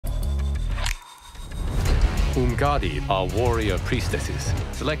Umgadi are warrior priestesses,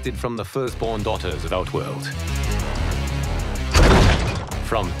 selected from the firstborn daughters of Outworld.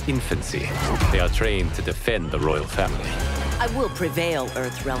 From infancy, they are trained to defend the royal family. I will prevail,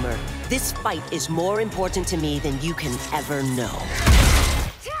 Earthrealmer. This fight is more important to me than you can ever know.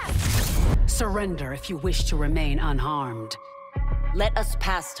 Surrender if you wish to remain unharmed. Let us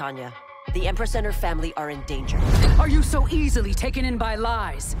pass, Tanya. The Empress and her family are in danger. Are you so easily taken in by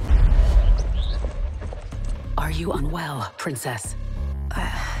lies? Are you unwell, Princess?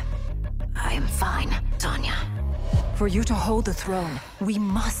 I am fine, Tanya. For you to hold the throne, we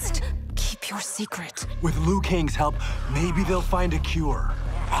must keep your secret. With Liu Kang's help, maybe they'll find a cure.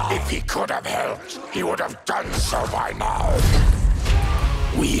 If he could have helped, he would have done so by now.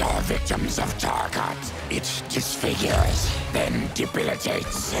 We are victims of Tarkat. It disfigures, then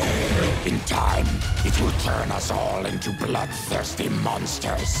debilitates. In time, it will turn us all into bloodthirsty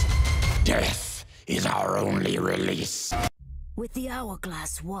monsters. Death is our only release. With the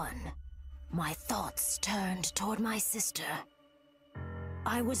hourglass won, my thoughts turned toward my sister.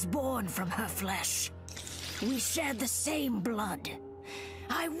 I was born from her flesh. We shared the same blood.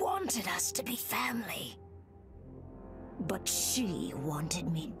 I wanted us to be family. But she wanted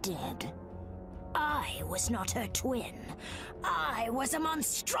me dead. I was not her twin. I was a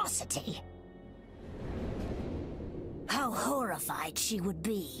monstrosity. How horrified she would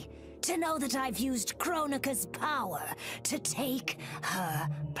be to know that I've used Kronika's power to take her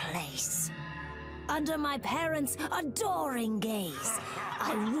place. Under my parents' adoring gaze,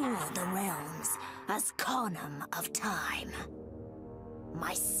 I rule the realms as Khanum of Time.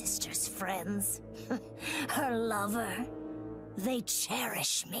 My sister's friends, her lover, they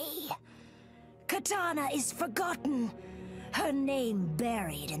cherish me. Katana is forgotten, her name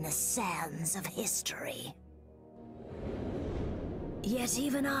buried in the sands of history. Yet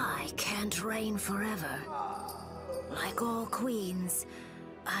even I can't reign forever. Like all queens,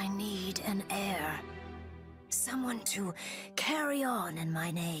 I need an heir. Someone to carry on in my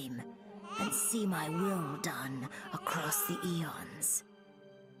name and see my will done across the eons.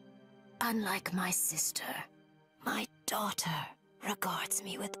 Unlike my sister, my daughter regards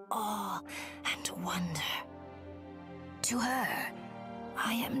me with awe and wonder. To her,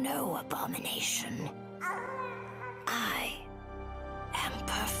 I am no abomination. I am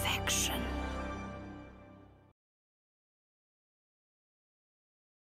perfection.